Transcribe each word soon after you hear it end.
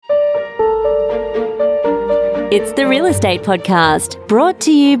It's the Real Estate Podcast, brought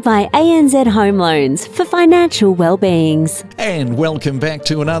to you by ANZ Home Loans for financial well-beings. And welcome back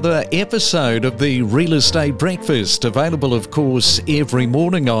to another episode of the Real Estate Breakfast, available, of course, every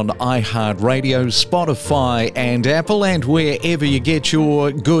morning on iHeartRadio, Spotify and Apple, and wherever you get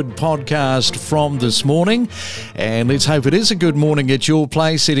your good podcast from this morning. And let's hope it is a good morning at your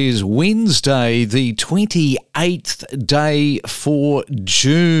place. It is Wednesday, the 28th day for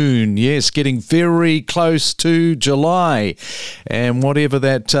June. Yes, getting very close to July, and whatever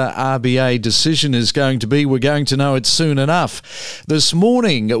that RBA decision is going to be, we're going to know it soon enough. This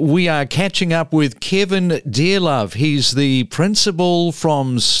morning we are catching up with Kevin Dearlove. He's the principal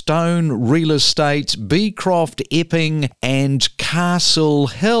from Stone Real Estate, Beecroft, Epping and Castle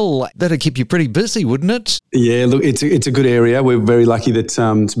Hill. That'd keep you pretty busy, wouldn't it? Yeah, look, it's a good area. We're very lucky that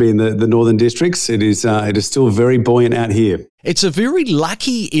to be in the northern districts. It is still very buoyant out here. It's a very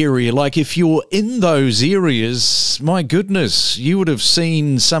lucky area. Like, if you're in those areas, my goodness, you would have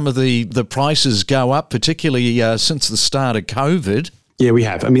seen some of the prices go up, particularly since the start of COVID. Yeah, we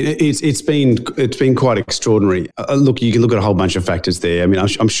have. I mean, it's been quite extraordinary. Look, you can look at a whole bunch of factors there. I mean,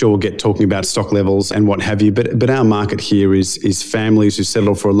 I'm sure we'll get talking about stock levels and what have you, but our market here is families who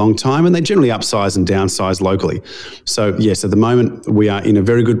settle for a long time, and they generally upsize and downsize locally. So yes, at the moment we are in a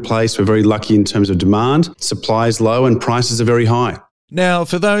very good place. We're very lucky in terms of demand. Supply is low and prices are very high. Now,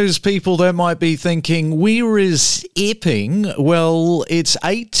 for those people that might be thinking, where is Epping? Well, it's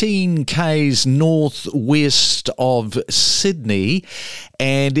 18 k's northwest of Sydney,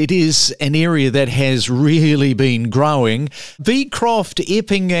 and it is an area that has really been growing. Beecroft,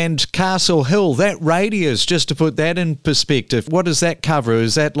 Epping and Castle Hill, that radius, just to put that in perspective, what does that cover?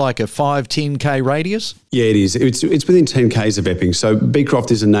 Is that like a 5-10k radius? Yeah, it is. It's within 10 k's of Epping. So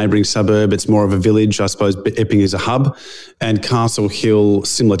Beecroft is a neighbouring suburb. It's more of a village. I suppose Epping is a hub. And Castle Hill,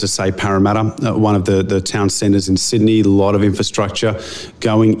 similar to, say, Parramatta, one of the town centres in Sydney, a lot of infrastructure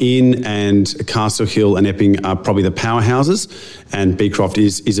going in, and Castle Hill and Epping are probably the powerhouses, and Beecroft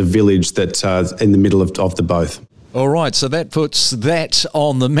is a village that's in the middle of the both. All right, so that puts that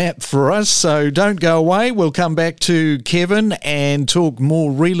on the map for us. So don't go away. We'll come back to Kevin and talk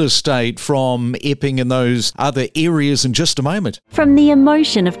more real estate from Epping and those other areas in just a moment. From the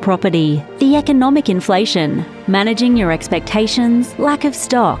emotion of property, the economic inflation, managing your expectations, lack of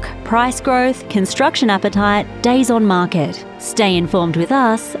stock, price growth, construction appetite, days on market. Stay informed with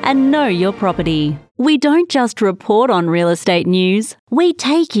us and know your property. We don't just report on real estate news. We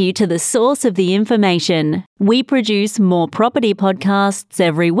take you to the source of the information. We produce more property podcasts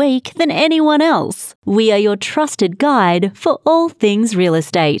every week than anyone else. We are your trusted guide for all things real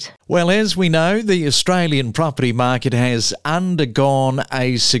estate. Well, as we know, the Australian property market has undergone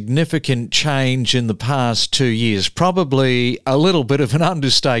a significant change in the past 2 years, probably a little bit of an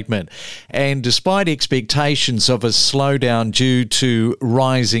understatement. And despite expectations of a slowdown due to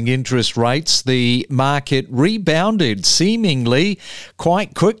rising interest rates, the market rebounded seemingly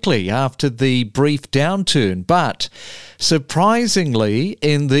quite quickly after the brief downturn. But surprisingly,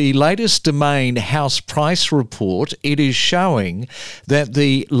 in the latest Domain house price report, it is showing that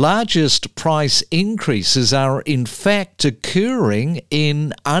the largest price increases are in fact occurring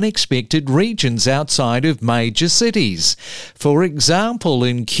in unexpected regions outside of major cities. For example,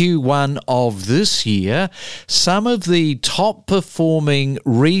 in Q1 of this year, some of the top performing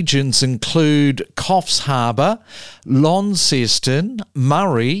regions include Coffs Harbour, Launceston,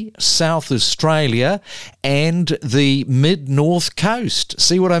 Murray, South Australia, and the mid-north coast.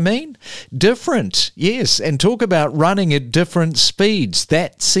 See what I mean? Different, yes, and talk about running at different speeds.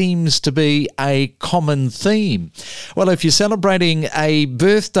 That seems to be a common theme. Well, if you're celebrating a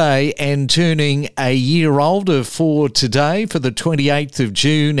birthday and turning a year older for today, for the 28th of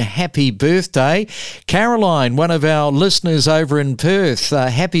June, happy birthday. Caroline, one of our listeners over in Perth,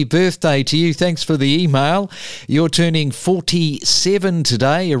 happy birthday to you. Thanks for the email. You're turning 47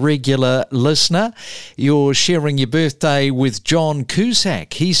 today, a regular listener. You're sharing your birthday with John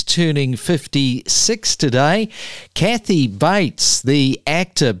Cusack. He's turning 56 today. Kathy Bates, the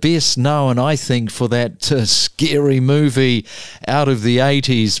actor best known, I think, for that scary movie out of the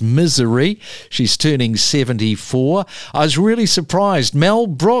 80s, Misery. She's turning 74. I was really surprised. Mel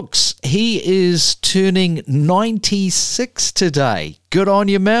Brooks, he is turning 96 today. Good on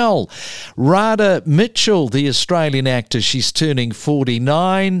you, Mel. Radha Mitchell, the Australian actor, she's turning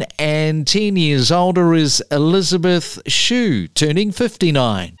 49. And 10 years older is Elizabeth Shue, turning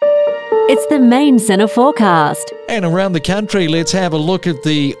 59. It's the Main Centre forecast. And around the country, let's have a look at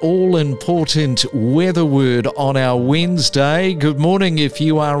the all-important weather word on our Wednesday. Good morning if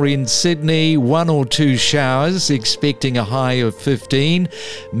you are in Sydney, 1 or 2 showers, expecting a high of 15.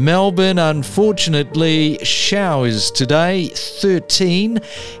 Melbourne, unfortunately, showers today, 13.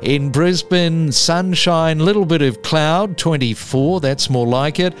 In Brisbane, sunshine, little bit of cloud, 24, that's more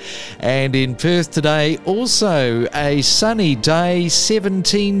like it. And in Perth today, also a sunny day,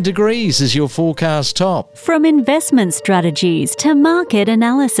 17 degrees is your forecast top. From investment strategies to market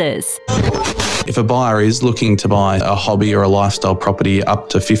analysis. If a buyer is looking to buy a hobby or a lifestyle property up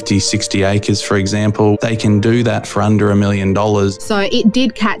to 50, 60 acres, for example, they can do that for under $1 million. So it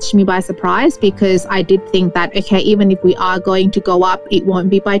did catch me by surprise because I did think that, okay, even if we are going to go up, it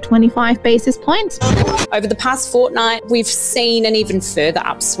won't be by 25 basis points. Over the past fortnight, we've seen an even further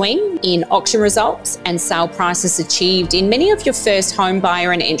upswing in auction results and sale prices achieved in many of your first home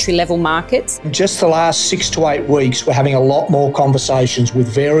buyer and entry-level markets. Just the last 6 to 8 weeks, we're having a lot more conversations with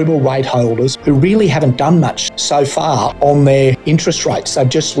variable rate holders who really haven't done much so far on their interest rates. They've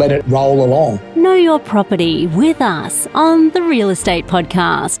just let it roll along. Know your property with us on the Real Estate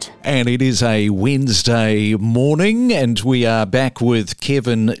Podcast. And it is a Wednesday morning, and we are back with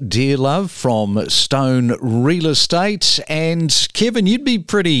Kevin Dearlove from Stone Real Estate. And Kevin, you'd be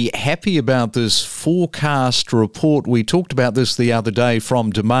pretty happy about this forecast report. We talked about this the other day from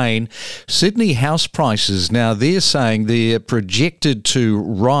Domain. Sydney house prices, now they're saying they're projected to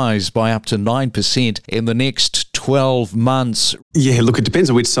rise by up to 9% in the next 12 months. Yeah, look, it depends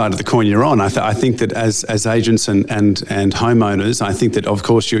on which side of the coin you're on. I think that as agents and homeowners, I think that, of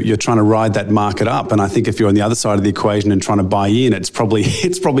course, you're trying to ride that market up. And I think if you're on the other side of the equation and trying to buy in, it's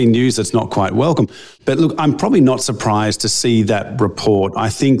probably news that's not quite welcome. But look, I'm probably not surprised to see that report. I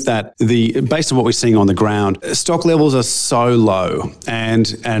think that based on what we're seeing on the ground, stock levels are so low, and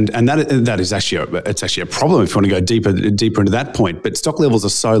that is actually a problem if you want to go deeper into that point. But stock levels are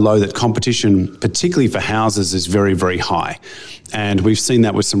so low that competition, particularly for houses, is very, very high. And we've seen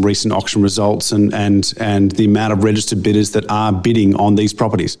that with some recent auction results and the amount of registered bidders that are bidding on these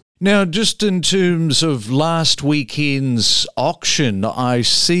properties. Now, just in terms of last weekend's auction, I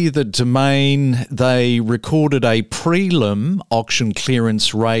see that Domain, they recorded a prelim auction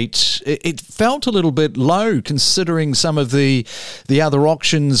clearance rate. It felt a little bit low considering some of the other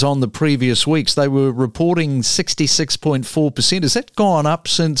auctions on the previous weeks. They were reporting 66.4%. Has that gone up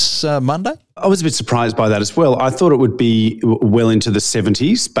since Monday? I was a bit surprised by that as well. I thought it would be well into the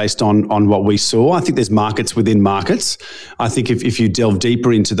 70s based on what we saw. I think there's markets within markets. I think if you delve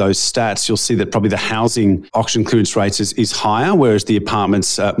deeper into those stats, you'll see that probably the housing auction clearance rates is higher, whereas the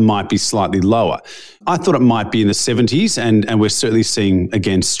apartments might be slightly lower. I thought it might be in the 70s, and we're certainly seeing,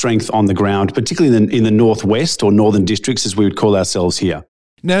 again, strength on the ground, particularly in the northwest or northern districts, as we would call ourselves here.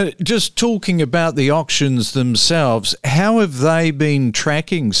 Now, just talking about the auctions themselves, how have they been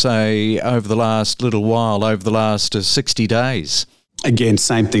tracking, say, over the last little while, over the last 60 days? Again,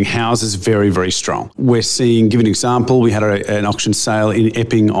 same thing. Houses very, very strong. We're seeing, give an example, we had an auction sale in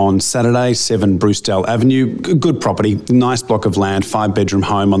Epping on Saturday, 7 Brucedale Avenue. Good property, nice block of land, 5-bedroom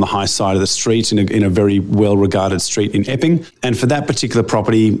home on the high side of the street in a very well-regarded street in Epping. And for that particular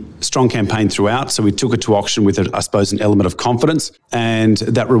property, strong campaign throughout. So we took it to auction with, I suppose, an element of confidence, and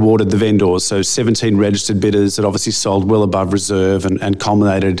that rewarded the vendors. So 17 registered bidders that obviously sold well above reserve and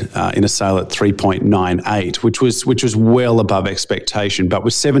culminated in a sale at 3.98, which was well above expectation. But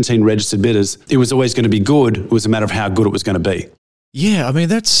with 17 registered bidders, it was always going to be good. It was a matter of how good it was going to be. Yeah, I mean,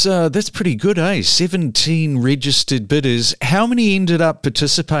 that's pretty good, eh? 17 registered bidders. How many ended up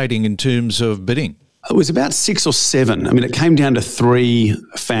participating in terms of bidding? It was about 6 or 7. I mean, it came down to 3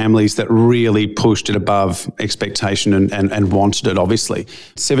 families that really pushed it above expectation and wanted it, obviously.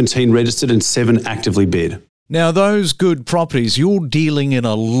 17 registered and 7 actively bid. Now, those good properties, you're dealing in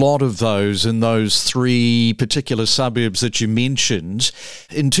a lot of those in those 3 particular suburbs that you mentioned.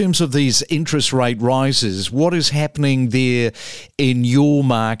 In terms of these interest rate rises, what is happening there in your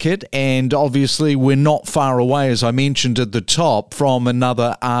market? And obviously, we're not far away, as I mentioned at the top, from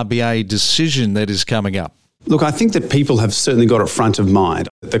another RBA decision that is coming up. Look, I think that people have certainly got it front of mind.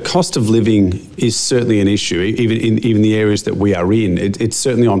 The cost of living is certainly an issue, even in the areas that we are in. It's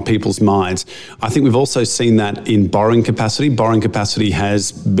certainly on people's minds. I think we've also seen that in borrowing capacity. Borrowing capacity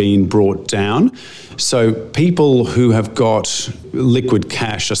has been brought down. So people who have got liquid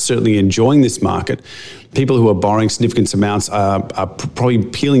cash are certainly enjoying this market. People who are borrowing significant amounts are probably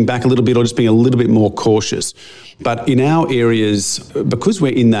peeling back a little bit or just being a little bit more cautious. But in our areas, because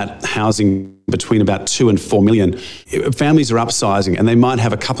we're in that housing between about 2 and 4 million. Families are upsizing and they might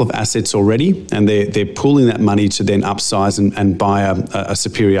have a couple of assets already and they're pooling that money to then upsize and buy a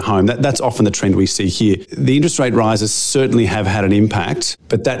superior home. That's often the trend we see here. The interest rate rises certainly have had an impact,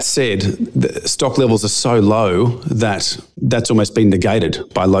 but that said, the stock levels are so low that that's almost been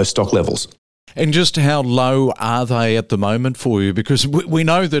negated by low stock levels. And just how low are they at the moment for you? Because we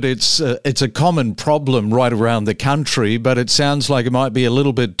know that it's a common problem right around the country, but it sounds like it might be a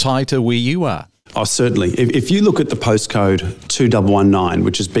little bit tighter where you are. Oh, certainly. If you look at the postcode 2119,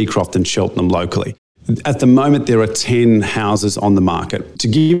 which is Beecroft and Cheltenham locally, at the moment there are 10 houses on the market. To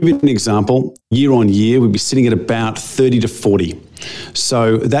give you an example, year on year, we'd be sitting at about 30 to 40.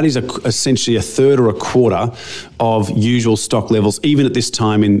 So that is essentially a third or a quarter of usual stock levels. Even at this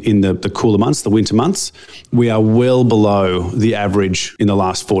time in the cooler months, the winter months, we are well below the average in the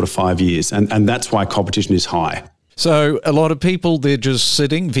last 4 to 5 years. And that's why competition is high. So a lot of people, they're just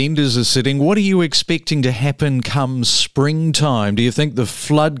sitting, vendors are sitting. What are you expecting to happen come springtime? Do you think the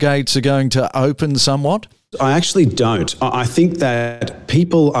floodgates are going to open somewhat? I actually don't. I think that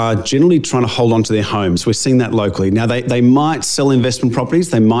people are generally trying to hold on to their homes. We're seeing that locally. Now, they might sell investment properties.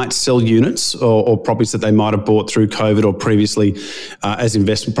 They might sell units or properties that they might have bought through COVID or previously as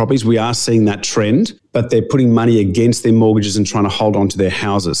investment properties. We are seeing that trend, but they're putting money against their mortgages and trying to hold on to their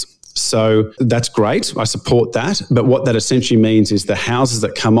houses. So that's great. I support that. But what that essentially means is the houses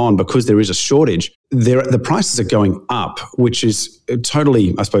that come on, because there is a shortage, the prices are going up, which is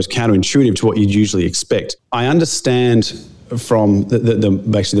totally, I suppose, counterintuitive to what you'd usually expect. I understand from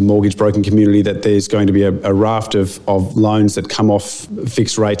basically the mortgage broking community that there's going to be a raft of loans that come off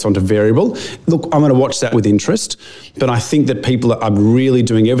fixed rates onto variable. Look, I'm going to watch that with interest, but I think that people are really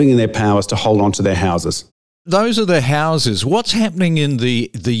doing everything in their powers to hold on to their houses. Those are the houses. What's happening in the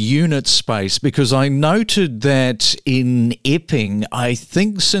unit space? Because I noted that in Epping, I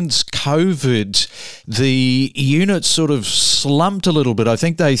think since COVID, the units sort of slumped a little bit. I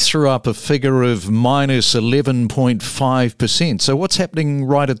think they threw up a figure of minus 11.5%. So what's happening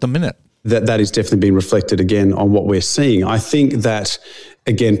right at the minute? That is definitely being reflected again on what we're seeing. I think that,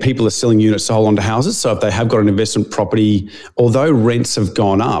 again, people are selling units to hold on to houses. So if they have got an investment property, although rents have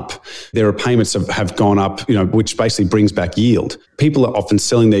gone up, their repayments have gone up, which basically brings back yield. People are often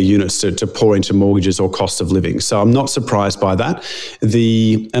selling their units to pour into mortgages or cost of living. So I'm not surprised by that.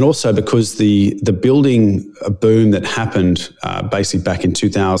 And also because the building boom that happened basically back in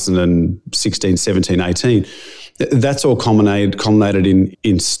 2016, 17, 18, that's all culminated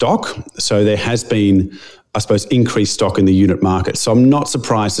in stock. So there has been, I suppose, increased stock in the unit market. So I'm not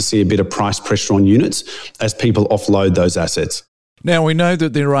surprised to see a bit of price pressure on units as people offload those assets. Now, we know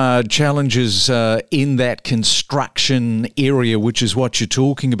that there are challenges in that construction area, which is what you're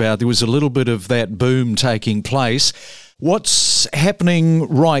talking about. There was a little bit of that boom taking place. What's happening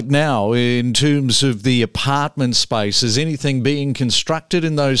right now in terms of the apartment space? Is anything being constructed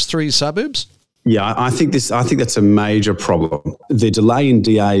in those 3 suburbs? Yeah, I think that's a major problem. The delay in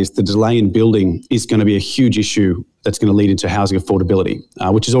DAs, the delay in building is going to be a huge issue that's going to lead into housing affordability,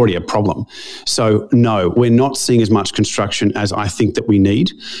 which is already a problem. So no, we're not seeing as much construction as I think that we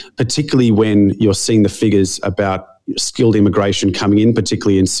need, particularly when you're seeing the figures about skilled immigration coming in,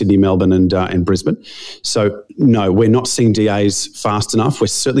 particularly in Sydney, Melbourne and Brisbane. So no, we're not seeing DAs fast enough. We're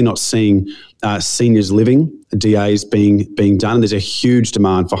certainly not seeing seniors living DAs being done. There's a huge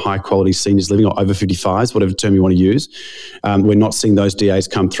demand for high quality seniors living or over 55s, whatever term you want to use. We're not seeing those DAs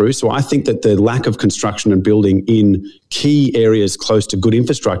come through. So I think that the lack of construction and building in key areas close to good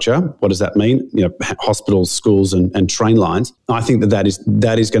infrastructure, what does that mean? Hospitals, schools and train lines. I think that is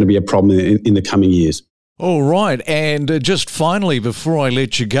going to be a problem in the coming years. All right. And just finally, before I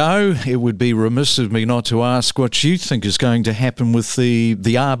let you go, it would be remiss of me not to ask what you think is going to happen with the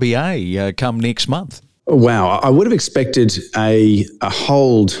RBA come next month. Wow, I would have expected a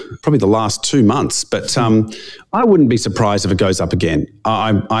hold probably the last 2 months, but I wouldn't be surprised if it goes up again.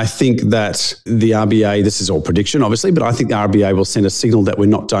 I think that the RBA, this is all prediction obviously, but I think the RBA will send a signal that we're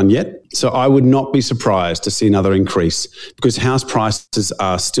not done yet. So I would not be surprised to see another increase because house prices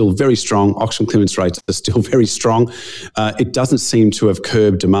are still very strong, auction clearance rates are still very strong. It doesn't seem to have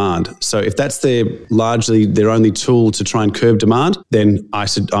curbed demand. So if that's largely their only tool to try and curb demand, then I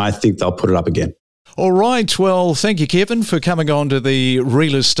think they'll put it up again. All right. Well, thank you, Kevin, for coming on to the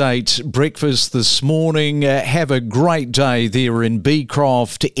Real Estate Breakfast this morning. Have a great day there in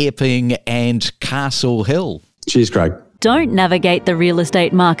Beecroft, Epping and Castle Hill. Cheers, Craig. Don't navigate the real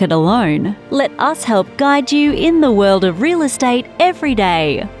estate market alone. Let us help guide you in the world of real estate every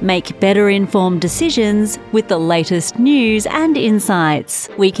day. Make better informed decisions with the latest news and insights.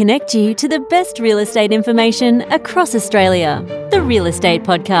 We connect you to the best real estate information across Australia. The Real Estate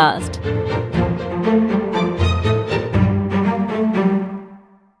Podcast.